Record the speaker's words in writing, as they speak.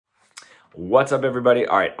What's up, everybody?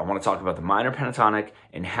 All right, I want to talk about the minor pentatonic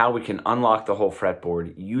and how we can unlock the whole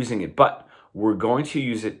fretboard using it, but we're going to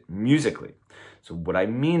use it musically. So what I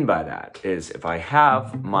mean by that is if I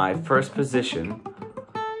have my first position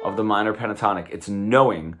of the minor pentatonic, it's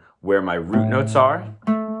knowing where my root notes are,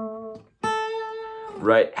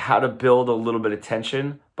 right? How to build a little bit of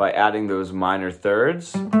tension by adding those minor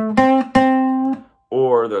thirds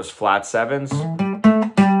or those flat sevens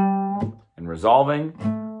and resolving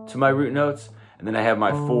to my root notes. And then I have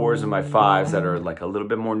my fours and my fives that are like a little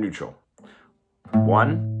bit more neutral.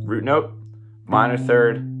 One, root note, minor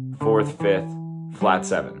third, fourth, fifth, flat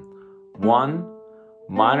seven. One,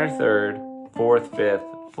 minor third, fourth, fifth,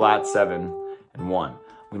 flat seven, and one.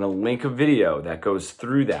 I'm gonna link a video that goes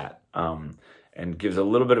through that and gives a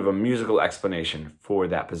little bit of a musical explanation for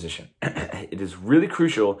that position. It is really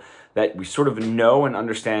crucial that we sort of know and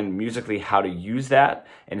understand musically how to use that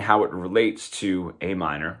and how it relates to A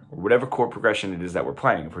minor or whatever chord progression it is that we're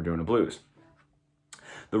playing if we're doing a blues.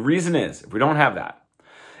 The reason is, if we don't have that,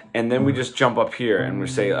 and then we just jump up here and we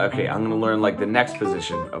say, okay, I'm gonna learn like the next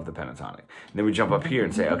position of the pentatonic. And then we jump up here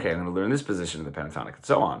and say, okay, I'm gonna learn this position of the pentatonic, and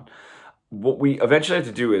so on. What we eventually have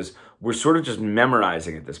to do is, we're sort of just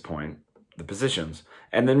memorizing at this point, the positions,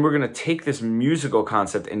 and then we're gonna take this musical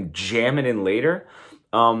concept and jam it in later.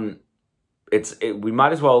 We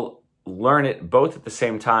might as well learn it both at the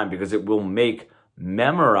same time because it will make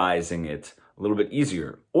memorizing it a little bit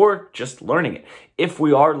easier, or just learning it. If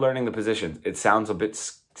we are learning the positions, it sounds a bit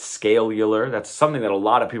scalular. That's something that a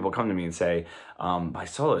lot of people come to me and say, my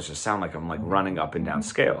solos just sound like I'm like running up and down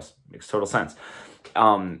scales. Makes total sense.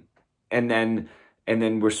 And then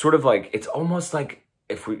we're sort of like, it's almost like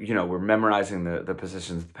if we're memorizing the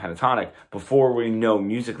positions of the pentatonic before we know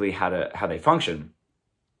musically how they function.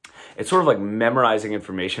 It's sort of like memorizing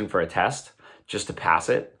information for a test just to pass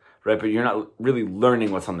it, right? But you're not really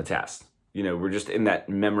learning what's on the test. We're just in that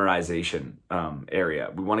memorization area.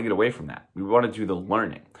 We want to get away from that. We want to do the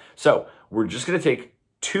learning. So we're just going to take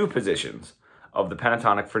two positions of the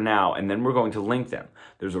pentatonic for now, and then we're going to link them.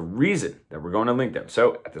 There's a reason that we're going to link them.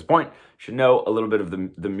 So at this point, you should know a little bit of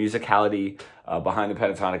the musicality behind the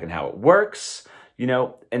pentatonic and how it works,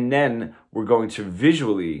 and then we're going to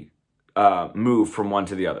visually move from one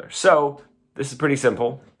to the other. So this is pretty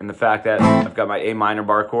simple in the fact that I've got my A minor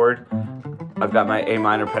bar chord, I've got my A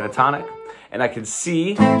minor pentatonic, and I can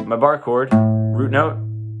see my bar chord, root note,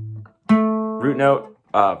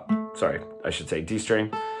 D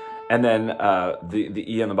string, and then the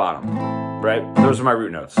E on the bottom, right? Those are my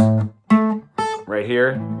root notes. Right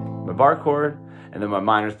here, my bar chord, and then my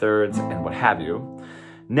minor thirds, and what have you.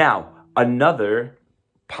 Now, another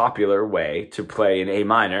popular way to play an A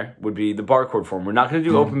minor would be the bar chord form. We're not going to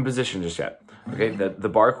do open position just yet. Okay, the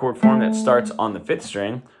bar chord form that starts on the 5th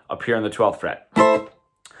string up here on the 12th fret.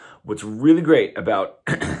 What's really great about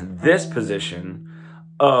this position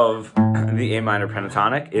of the A minor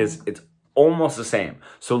pentatonic is it's almost the same.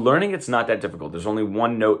 So learning it's not that difficult. There's only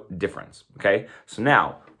one note difference. Okay, so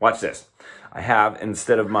now watch this. I have,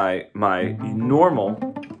 instead of my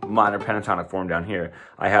normal minor pentatonic form down here,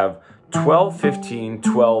 I have 12, 15,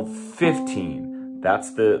 12, 15.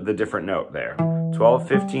 That's the different note there. 12,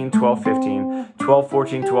 15, 12, 15, 12,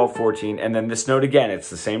 14, 12, 14, and then this note again, it's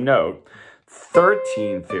the same note,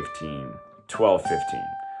 13, 15, 12, 15,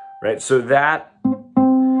 right? So that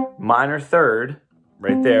minor third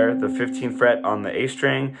right there, the 15th fret on the A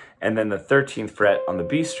string, and then the 13th fret on the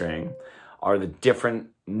B string are the different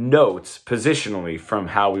notes positionally from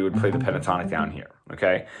how we would play the pentatonic down here,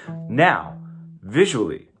 okay? Now,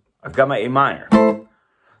 visually, I've got my A minor.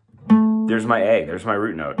 There's my A, there's my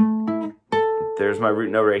root note. There's my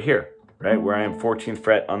root note right here, right? Where I am 14th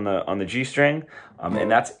fret on the G string, and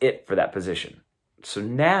that's it for that position. So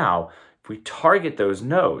now, if we target those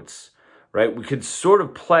notes, right, we could sort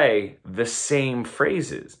of play the same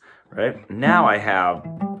phrases, right? Now I have...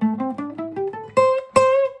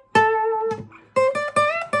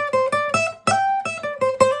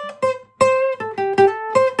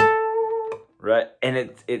 right? And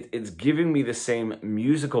it's giving me the same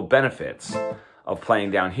musical benefits of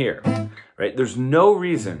playing down here, right? There's no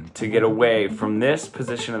reason to get away from this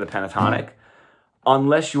position of the pentatonic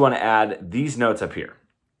unless you want to add these notes up here,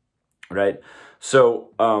 right? So,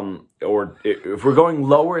 or if we're going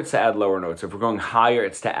lower, it's to add lower notes. If we're going higher,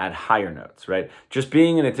 it's to add higher notes, right? Just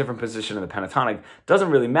being in a different position of the pentatonic doesn't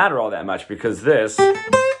really matter all that much because this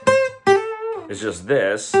is just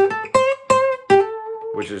this,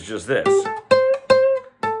 which is just this.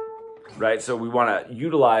 Right, so we want to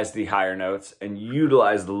utilize the higher notes and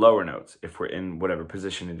utilize the lower notes if we're in whatever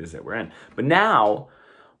position it is that we're in. But now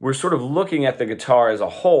we're sort of looking at the guitar as a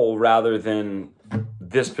whole rather than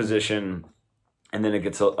this position, and then it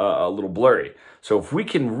gets a little blurry. So if we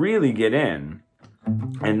can really get in,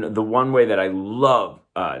 and the one way that I love,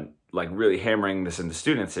 like really hammering this into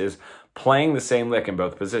students, is playing the same lick in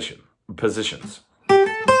both positions.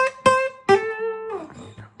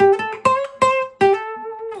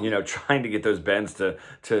 You know, trying to get those bends to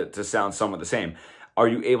sound somewhat the same. Are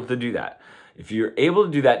you able to do that? If you're able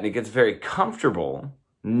to do that and it gets very comfortable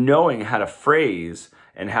knowing how to phrase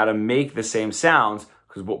and how to make the same sounds,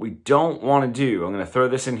 because what we don't want to do, I'm going to throw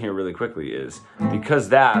this in here really quickly, is because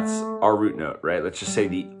that's our root note, right? Let's just say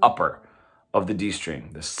the upper of the D string,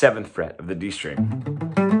 the 7th fret of the D string.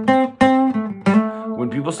 When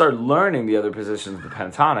people start learning the other positions of the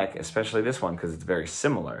pentatonic, especially this one because it's very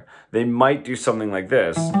similar, they might do something like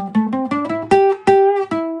this.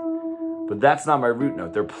 But that's not my root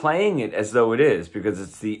note. They're playing it as though it is because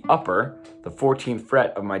it's the upper, the 14th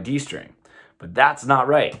fret of my D string. But that's not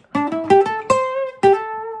right.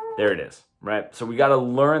 There it is, right? So we got to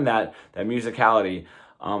learn that musicality.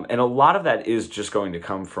 And a lot of that is just going to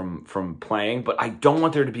come from playing, but I don't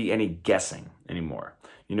want there to be any guessing anymore.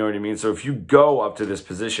 You know what I mean? So if you go up to this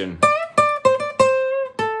position,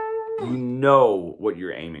 you know what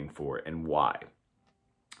you're aiming for and why.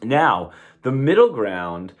 Now, the middle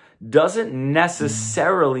ground doesn't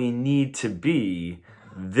necessarily need to be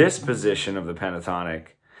this position of the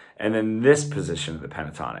pentatonic and then this position of the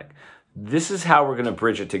pentatonic. This is how we're going to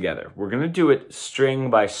bridge it together. We're going to do it string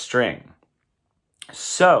by string.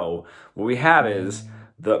 So what we have is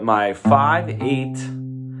my 5, 8,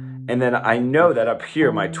 and then I know that up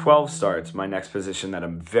here my 12 starts my next position that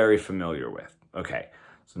I'm very familiar with. Okay,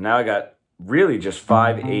 so now I got really just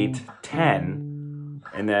 5, 8, 10,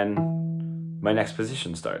 and then my next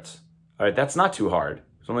position starts. All right, that's not too hard.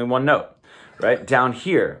 There's only one note, right? Down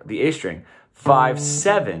here, the A string, 5,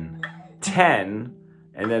 7, 10,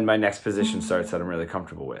 and then my next position starts that I'm really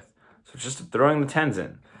comfortable with. So just throwing the 10s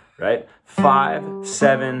in, right? 5,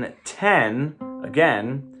 7, 10,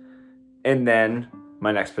 again, and then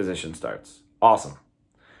my next position starts. Awesome,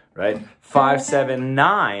 right? 5, 7,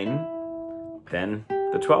 9, then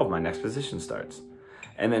the 12, my next position starts.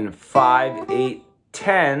 And then 5, 8,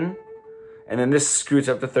 10, and then this scoots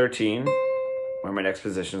up to 13, where my next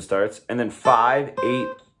position starts. And then 5, 8,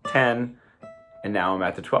 10, and now I'm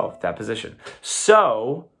at the 12th, that position.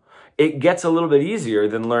 So it gets a little bit easier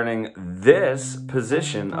than learning this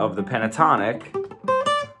position of the pentatonic,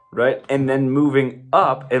 right? And then moving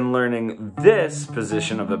up and learning this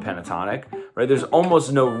position of the pentatonic, right? There's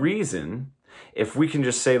almost no reason if we can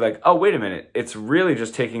just say like, oh, wait a minute. It's really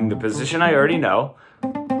just taking the position I already know.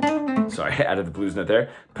 Sorry, I added the blues note there.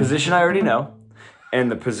 Position I already know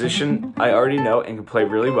and the position I already know and can play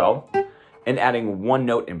really well and adding one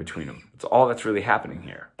note in between them. That's all that's really happening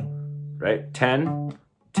here, right? 10,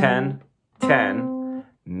 10, 10,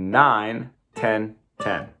 9, 10,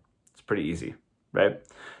 10. It's pretty easy, right?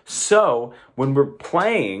 So when we're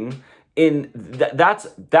playing in,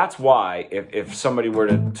 that's why if somebody were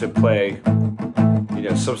to play, you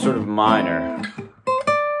know, some sort of minor,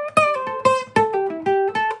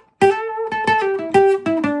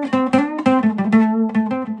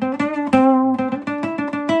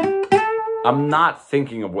 I'm not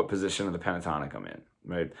thinking of what position of the pentatonic I'm in,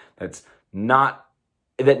 right?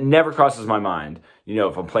 That never crosses my mind, you know,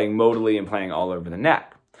 if I'm playing modally and playing all over the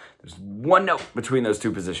neck. There's one note between those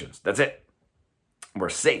two positions. That's it. We're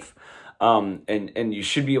safe. And you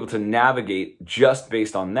should be able to navigate just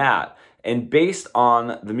based on that. And based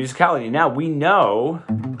on the musicality, now we know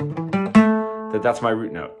that that's my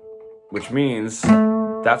root note, which means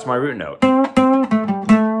that's my root note.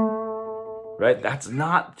 Right? That's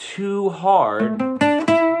not too hard.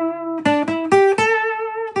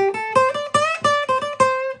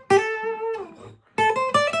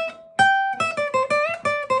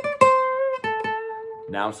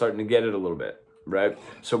 Now I'm starting to get it a little bit, right?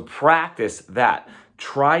 So practice that.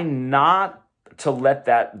 Try not to let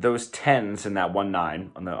those 10s and that 1,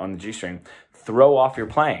 9 on the G string throw off your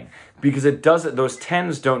playing, because those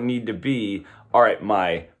 10s don't need to be, all right,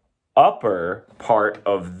 my upper part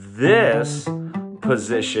of this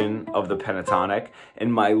position of the pentatonic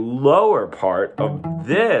and my lower part of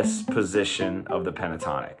this position of the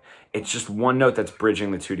pentatonic. It's just one note that's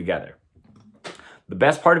bridging the two together. The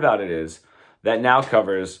best part about it is that now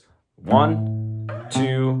covers 1,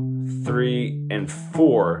 2, 3, and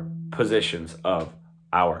 4 positions of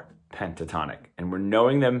our pentatonic, and we're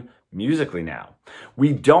knowing them musically now.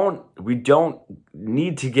 We don't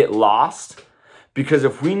need to get lost, because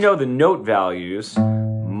if we know the note values,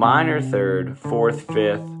 minor 3rd, 4th,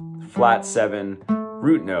 5th, flat 7,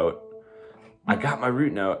 root note, I got my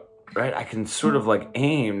root note, right? I can sort of like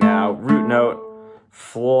aim now, root note,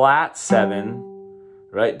 flat 7,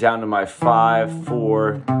 right, down to my 5,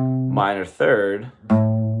 4, minor third,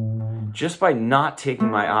 just by not taking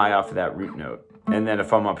my eye off of that root note. And then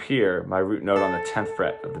if I'm up here, my root note on the 10th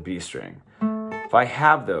fret of the B string. If I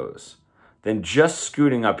have those, then just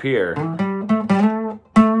scooting up here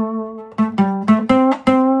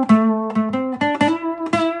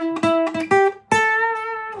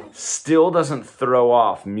still doesn't throw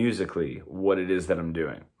off musically what it is that I'm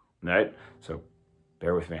doing, right? So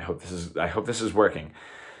bear with me. I hope this is working.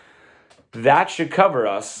 That should cover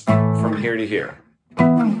us from here to here.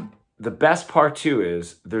 The best part too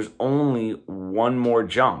is there's only one more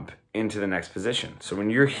jump into the next position. So when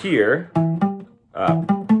you're here,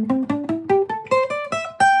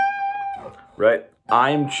 right,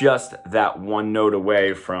 I'm just that one note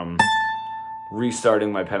away from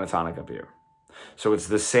restarting my pentatonic up here. So it's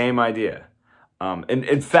the same idea. And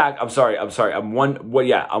in fact, I'm sorry. I'm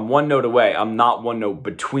one note away. I'm not one note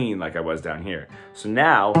between like I was down here. So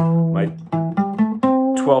now my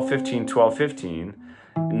 12, 15, 12, 15.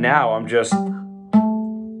 Now I'm just,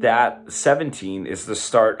 that 17 is the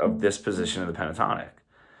start of this position of the pentatonic.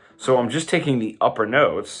 So I'm just taking the upper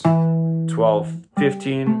notes, 12,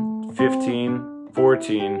 15, 15,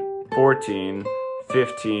 14, 14,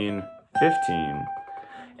 15, 15,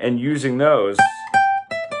 and using those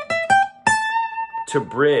to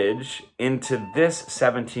bridge into this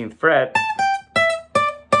 17th fret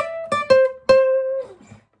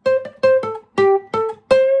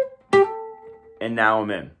and now I'm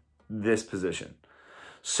in this position.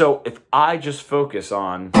 So if I just focus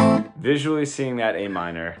on visually seeing that A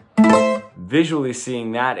minor, visually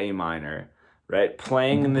seeing that A minor, right,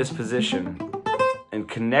 playing in this position and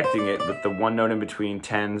connecting it with the one note in between,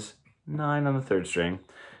 10s, 9 on the 3rd string,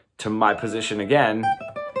 to my position again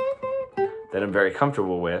that I'm very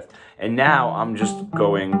comfortable with, and now I'm just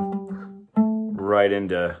going right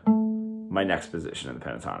into my next position in the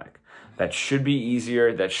pentatonic. That should be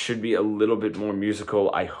easier. That should be a little bit more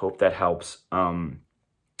musical. I hope that helps.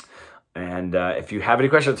 If you have any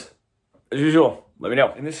questions, as usual, let me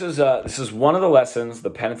know. And this is one of the lessons,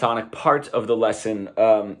 the pentatonic part of the lesson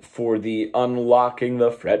for the Unlocking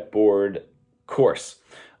the Fretboard course.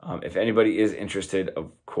 If anybody is interested,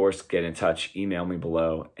 of course, get in touch, email me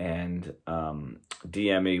below, and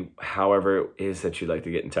DM me however it is that you'd like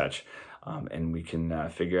to get in touch. And we can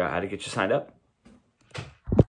figure out how to get you signed up.